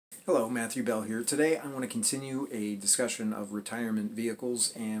Hello, Matthew Bell here. Today I want to continue a discussion of retirement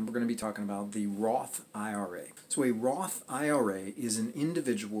vehicles, and we're going to be talking about the Roth IRA. So a Roth IRA is an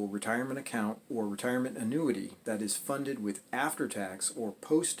individual retirement account or retirement annuity that is funded with after-tax or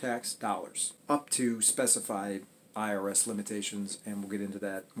post-tax dollars up to specified IRS limitations, and we'll get into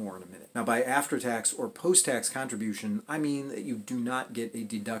that more in a minute. Now, by after-tax or post-tax contribution, I mean that you do not get a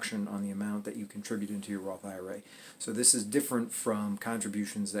deduction on the amount that you contribute into your Roth IRA. So this is different from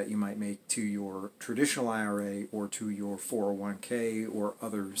contributions that you might make to your traditional IRA or to your 401k or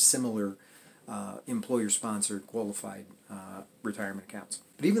other similar employer-sponsored qualified retirement accounts.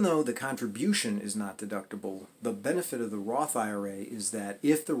 But even though the contribution is not deductible, the benefit of the Roth IRA is that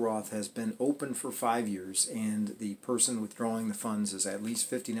if the Roth has been open for 5 years and the person withdrawing the funds is at least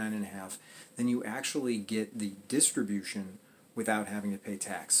 59 and a half, then you actually get the distribution without having to pay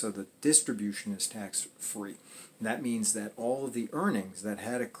tax. So the distribution is tax-free. That means that all of the earnings that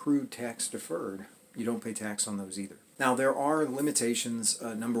had accrued tax deferred, you don't pay tax on those either. Now, there are limitations,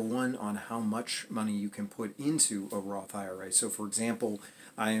 number one, on how much money you can put into a Roth IRA. So, for example,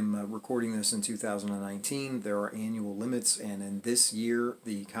 I am recording this in 2019. There are annual limits, and in this year,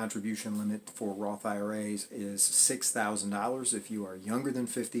 the contribution limit for Roth IRAs is $6,000 if you are younger than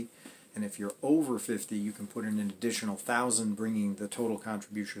 50. And if you're over 50, you can put in an additional $1,000, bringing the total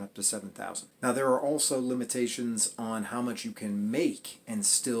contribution up to $7,000. Now, there are also limitations on how much you can make and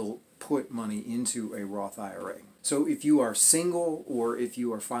still put money into a Roth IRA. So if you are single or if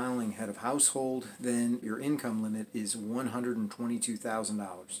you are filing head of household, then your income limit is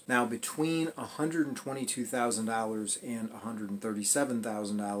 $122,000. Now, between $122,000 and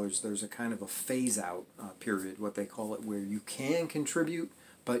 $137,000, there's a kind of a phase-out period, what they call it, where you can contribute,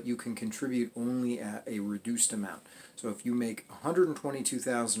 but you can contribute only at a reduced amount. So if you make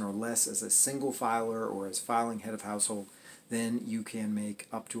 $122,000 or less as a single filer or as filing head of household, then you can make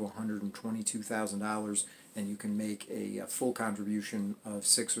up to $122,000, and you can make a full contribution of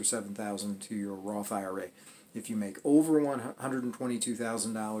 $6,000 or $7,000 to your Roth IRA. If you make over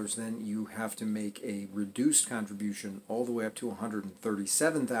 $122,000, then you have to make a reduced contribution all the way up to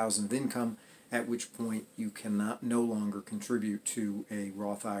 $137,000 of income, at which point you cannot no longer contribute to a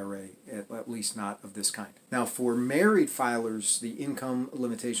Roth IRA, at least not of this kind. Now, for married filers, the income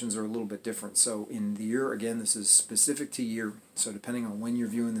limitations are a little bit different. So in the year, again, this is specific to year, so depending on when you're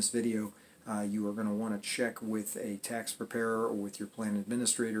viewing this video, you are going to want to check with a tax preparer or with your plan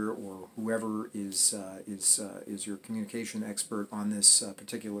administrator or whoever is your communication expert on this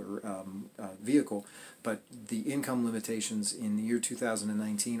particular vehicle. But the income limitations in the year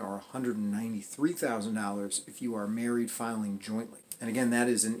 2019 are $193,000 if you are married filing jointly. And again, that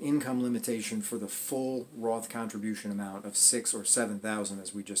is an income limitation for the full Roth contribution amount of $6,000 or $7,000,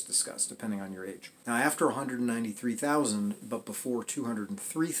 as we just discussed, depending on your age. Now, after $193,000, but before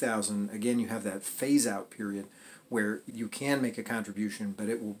 $203,000, again, you have that phase-out period where you can make a contribution, but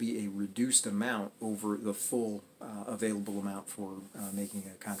it will be a reduced amount over the full available amount for making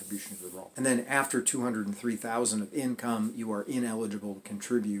a contribution to the Roth. And then after $203,000 of income, you are ineligible to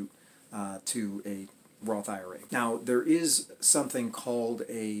contribute to a Roth IRA. Now, there is something called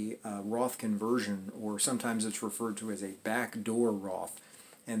a Roth conversion, or sometimes it's referred to as a backdoor Roth.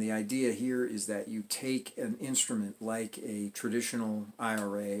 And the idea here is that you take an instrument like a traditional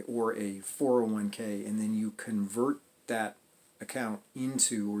IRA or a 401k, and then you convert that account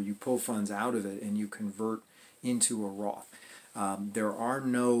into, or you pull funds out of it and you convert into a Roth. There are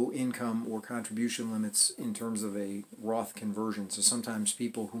no income or contribution limits in terms of a Roth conversion. So sometimes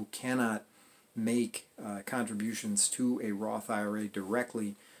people who cannot make contributions to a Roth IRA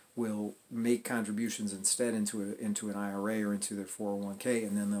directly will make contributions instead into an IRA or into their 401k,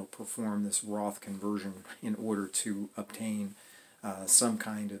 and then they'll perform this Roth conversion in order to obtain some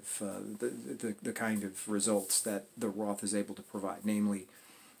kind of the kind of results that the Roth is able to provide. Namely,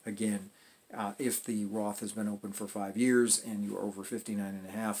 again, if the Roth has been open for 5 years and you're over 59 and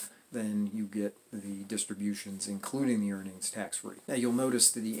a half, then you get the distributions, including the earnings, tax-free. Now, you'll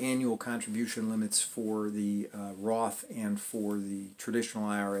notice that the annual contribution limits for the Roth and for the traditional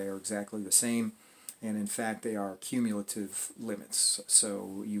IRA are exactly the same, and in fact, they are cumulative limits.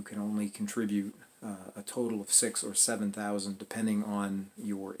 So you can only contribute a total of $6,000 or $7,000, depending on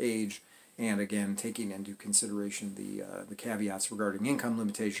your age, and again, taking into consideration the caveats regarding income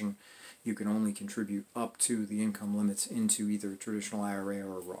limitation. You can only contribute up to the income limits into either a traditional IRA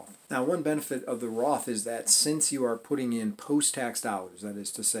or a Roth. Now, one benefit of the Roth is that since you are putting in post-tax dollars, that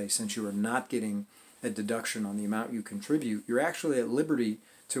is to say, since you are not getting a deduction on the amount you contribute, you're actually at liberty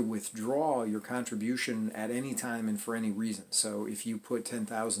to withdraw your contribution at any time and for any reason. So if you put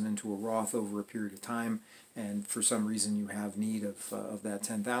 $10,000 into a Roth over a period of time, and for some reason you have need of that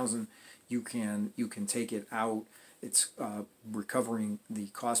 $10,000, you can take it out. It's recovering the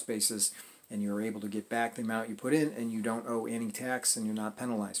cost basis, and you're able to get back the amount you put in, and you don't owe any tax, and you're not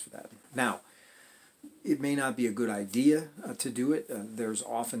penalized for that. Now, it may not be a good idea to do it. There's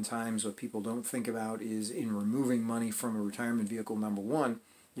oftentimes what people don't think about is in removing money from a retirement vehicle. Number one,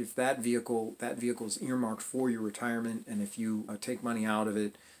 if that vehicle is earmarked for your retirement, and if you take money out of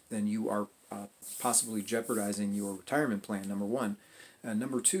it, then you are possibly jeopardizing your retirement plan, number one.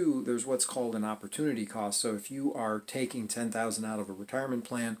 Number two, there's what's called an opportunity cost. So if you are taking $10,000 out of a retirement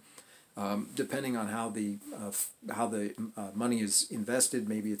plan, depending on how the money is invested,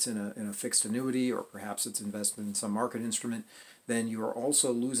 maybe it's in a fixed annuity, or perhaps it's invested in some market instrument, then you are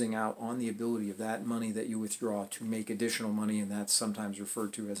also losing out on the ability of that money that you withdraw to make additional money, and that's sometimes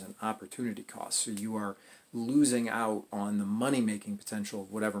referred to as an opportunity cost. So you are losing out on the money-making potential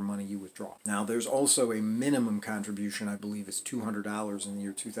of whatever money you withdraw. Now, there's also a minimum contribution, I believe is $200 in the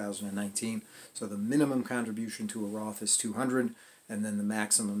year 2019. So the minimum contribution to a Roth is $200, and then the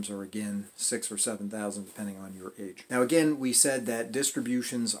maximums are again $6,000 or $7,000 depending on your age. Now again, we said that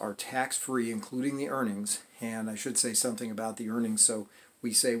distributions are tax-free, including the earnings, and I should say something about the earnings. So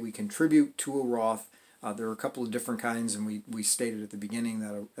we say we contribute to a Roth. There are a couple of different kinds, and we stated at the beginning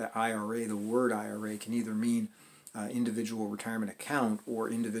that an IRA, the word IRA, can either mean individual retirement account or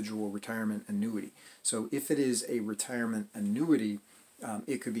individual retirement annuity. So if it is a retirement annuity,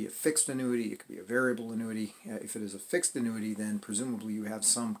 it could be a fixed annuity, it could be a variable annuity. If it is a fixed annuity, then presumably you have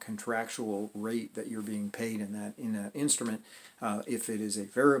some contractual rate that you're being paid in that instrument. If it is a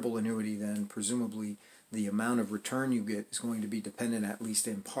variable annuity, then presumably the amount of return you get is going to be dependent, at least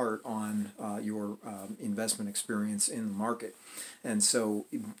in part, on your investment experience in the market. And so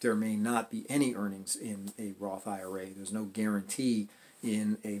there may not be any earnings in a Roth IRA. There's no guarantee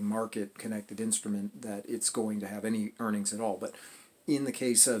in a market-connected instrument that it's going to have any earnings at all. But in the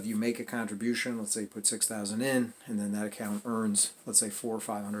case of you make a contribution, let's say you put $6,000 in, and then that account earns, let's say, $400 or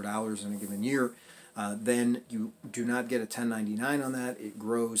 $500 in a given year, then you do not get a 1099 on that. It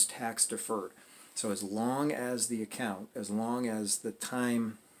grows tax deferred. So as long as the account, as long as the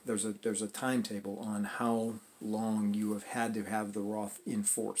time, there's a timetable on how long you have had to have the Roth in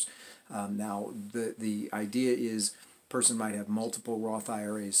force. Now the idea is person might have multiple Roth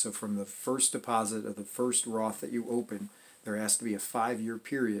IRAs. So from the first deposit of the first Roth that you open, there has to be a 5-year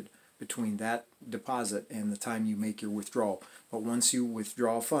period between that deposit and the time you make your withdrawal. But once you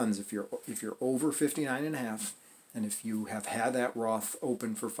withdraw funds, if you're over 59 and a half, and if you have had that Roth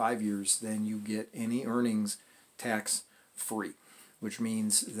open for 5 years, then you get any earnings tax free, which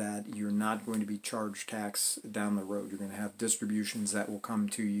means that you're not going to be charged tax down the road. You're going to have distributions that will come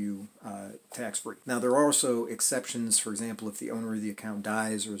to you tax free. Now, there are also exceptions. For example, if the owner of the account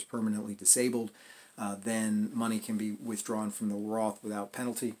dies or is permanently disabled, then money can be withdrawn from the Roth without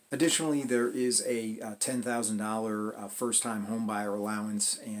penalty. Additionally, there is a $10,000 first-time homebuyer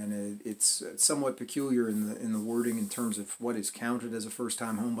allowance, and it's somewhat peculiar in the wording in terms of what is counted as a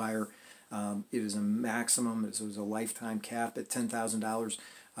first-time homebuyer. It is a maximum, it is a lifetime cap at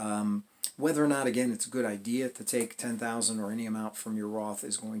 $10,000. Whether or not, again, it's a good idea to take $10,000 or any amount from your Roth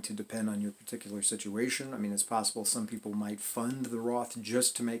is going to depend on your particular situation. I mean, it's possible some people might fund the Roth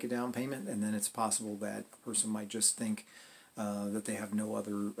just to make a down payment, and then it's possible that a person might just think that they have no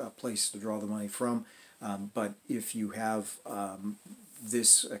other place to draw the money from. But if you have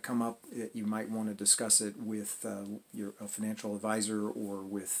this come up, you might want to discuss it with your financial advisor or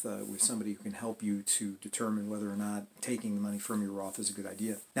with somebody who can help you to determine whether or not taking the money from your Roth is a good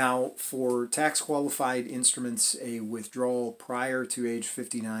idea. Now, for tax qualified instruments, a withdrawal prior to age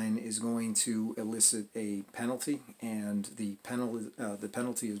 59 is going to elicit a penalty, and the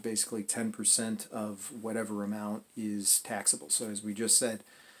penalty is basically 10% of whatever amount is taxable. So as we just said,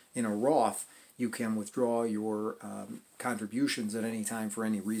 in a Roth, you can withdraw your contributions at any time for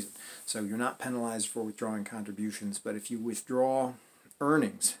any reason. So you're not penalized for withdrawing contributions, but if you withdraw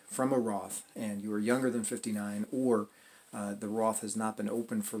earnings from a Roth and you are younger than 59, or the Roth has not been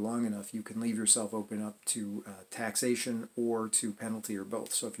open for long enough, you can leave yourself open up to taxation or to penalty, or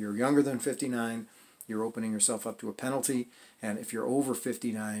both. So if you're younger than 59, you're opening yourself up to a penalty, and if you're over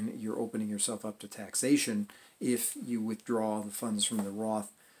 59, you're opening yourself up to taxation if you withdraw the funds from the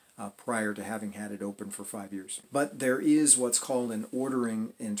Roth prior to having had it open for 5 years. But there is what's called an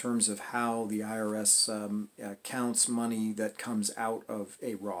ordering in terms of how the IRS counts money that comes out of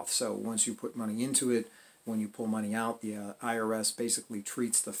a Roth. So once you put money into it, when you pull money out, the IRS basically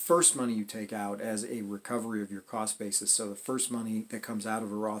treats the first money you take out as a recovery of your cost basis. So the first money that comes out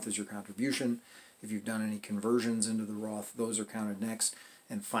of a Roth is your contribution. If you've done any conversions into the Roth, those are counted next.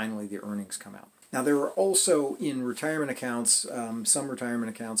 And finally, the earnings come out. Now, there are also, in retirement accounts, some retirement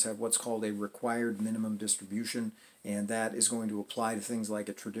accounts have what's called a required minimum distribution, and that is going to apply to things like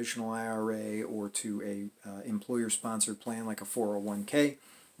a traditional IRA or to a employer-sponsored plan like a 401k.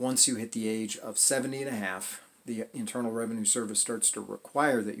 Once you hit the age of 70 and a half, the Internal Revenue Service starts to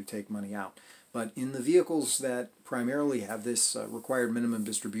require that you take money out. But in the vehicles that primarily have this required minimum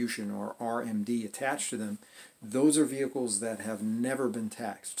distribution, or RMD, attached to them, those are vehicles that have never been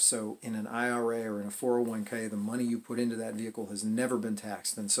taxed. So in an IRA or in a 401k, the money you put into that vehicle has never been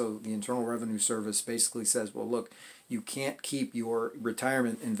taxed. And so the Internal Revenue Service basically says, well, look, you can't keep your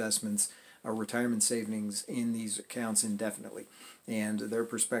retirement investments or retirement savings in these accounts indefinitely. And their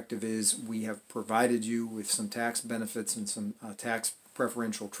perspective is, we have provided you with some tax benefits and some tax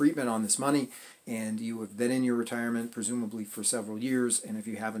preferential treatment on this money, and you have been in your retirement presumably for several years, and if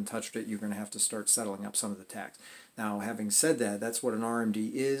you haven't touched it, you're going to have to start settling up some of the tax. Now, having said that, that's what an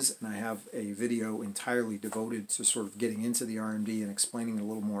RMD is, and I have a video entirely devoted to sort of getting into the RMD and explaining it a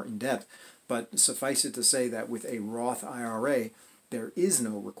little more in depth. But suffice it to say that with a Roth IRA, there is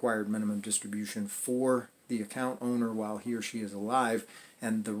no required minimum distribution for the account owner while he or she is alive,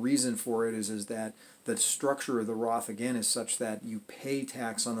 and the reason for it is that the structure of the Roth, again, is such that you pay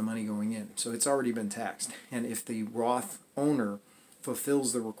tax on the money going in. So it's already been taxed. And if the Roth owner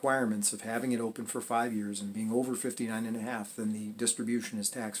fulfills the requirements of having it open for 5 years and being over 59 and a half, then the distribution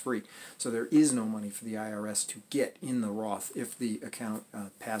is tax-free. So there is no money for the IRS to get in the Roth if the account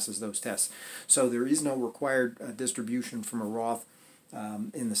passes those tests. So there is no required distribution from a Roth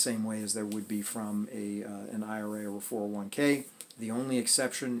in the same way as there would be from an IRA or a 401k. The only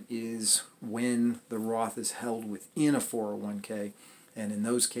exception is when the Roth is held within a 401k, and in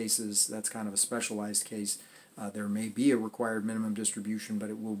those cases, that's kind of a specialized case. There may be a required minimum distribution,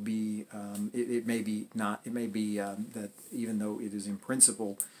 but it will be, it may be not, it may be that even though it is in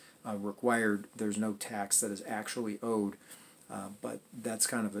principle required, there's no tax that is actually owed. But that's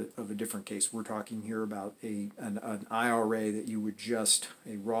kind of a different case. We're talking here about an IRA that you would just,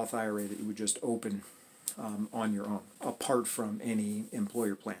 a Roth IRA that you would just open on your own, apart from any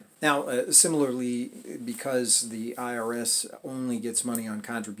employer plan. Now, similarly, because the IRS only gets money on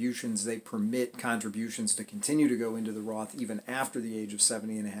contributions, they permit contributions to continue to go into the Roth even after the age of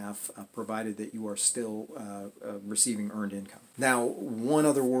 70 and a half, provided that you are still receiving earned income. Now, one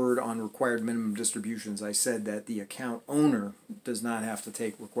other word on required minimum distributions. I said that the account owner does not have to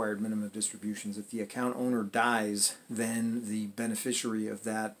take required minimum distributions. If the account owner dies, then the beneficiary of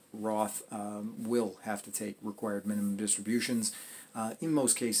that Roth will have to take required minimum distributions. In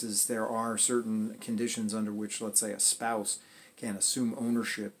most cases, there are certain conditions under which, let's say, a spouse can assume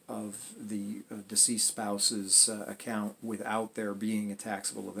ownership of the deceased spouse's account without there being a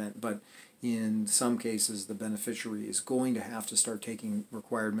taxable event. But in some cases, the beneficiary is going to have to start taking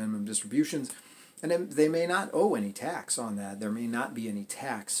required minimum distributions, and then they may not owe any tax on that. There may not be any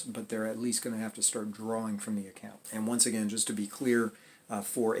tax, but they're at least going to have to start drawing from the account. And once again, just to be clear,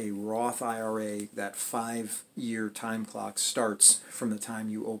 for a Roth IRA, that 5-year time clock starts from the time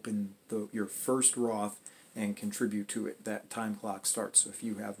you open your first Roth and contribute to it. That time clock starts. So if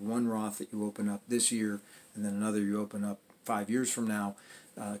you have one Roth that you open up this year and then another you open up 5 years from now,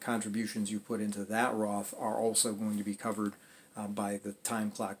 contributions you put into that Roth are also going to be covered by the time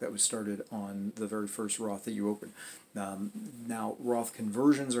clock that was started on the very first Roth that you opened. Now, Roth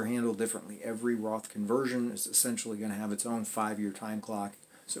conversions are handled differently. Every Roth conversion is essentially going to have its own 5-year time clock,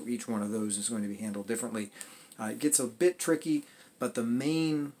 so each one of those is going to be handled differently. It gets a bit tricky, but the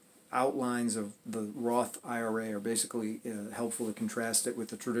main outlines of the Roth IRA are basically helpful to contrast it with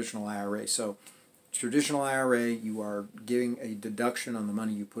the traditional IRA. So, traditional IRA, you are giving a deduction on the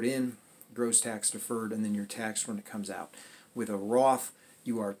money you put in, gross tax deferred, and then you're taxed when it comes out. With a Roth,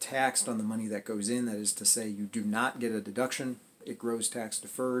 you are taxed on the money that goes in. That is to say, you do not get a deduction. It grows tax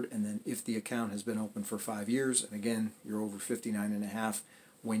deferred, and then if the account has been open for 5 years, and again, you're over 59 and a half,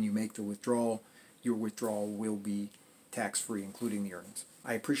 when you make the withdrawal, your withdrawal will be tax-free, including the earnings.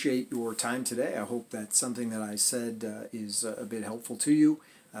 I appreciate your time today. I hope that something that I said is a bit helpful to you.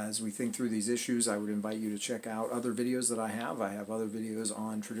 As we think through these issues, I would invite you to check out other videos that I have. I have other videos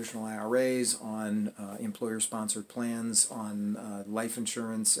on traditional IRAs, on employer-sponsored plans, on life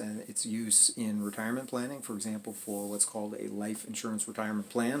insurance and its use in retirement planning, for example, for what's called a life insurance retirement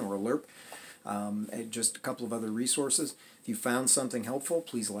plan, or a LIRP. Just a couple of other resources. If you found something helpful,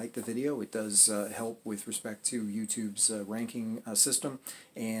 please like the video. It does help with respect to YouTube's ranking system,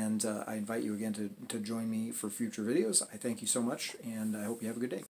 and I invite you again to join me for future videos. I thank you so much, and I hope you have a good day.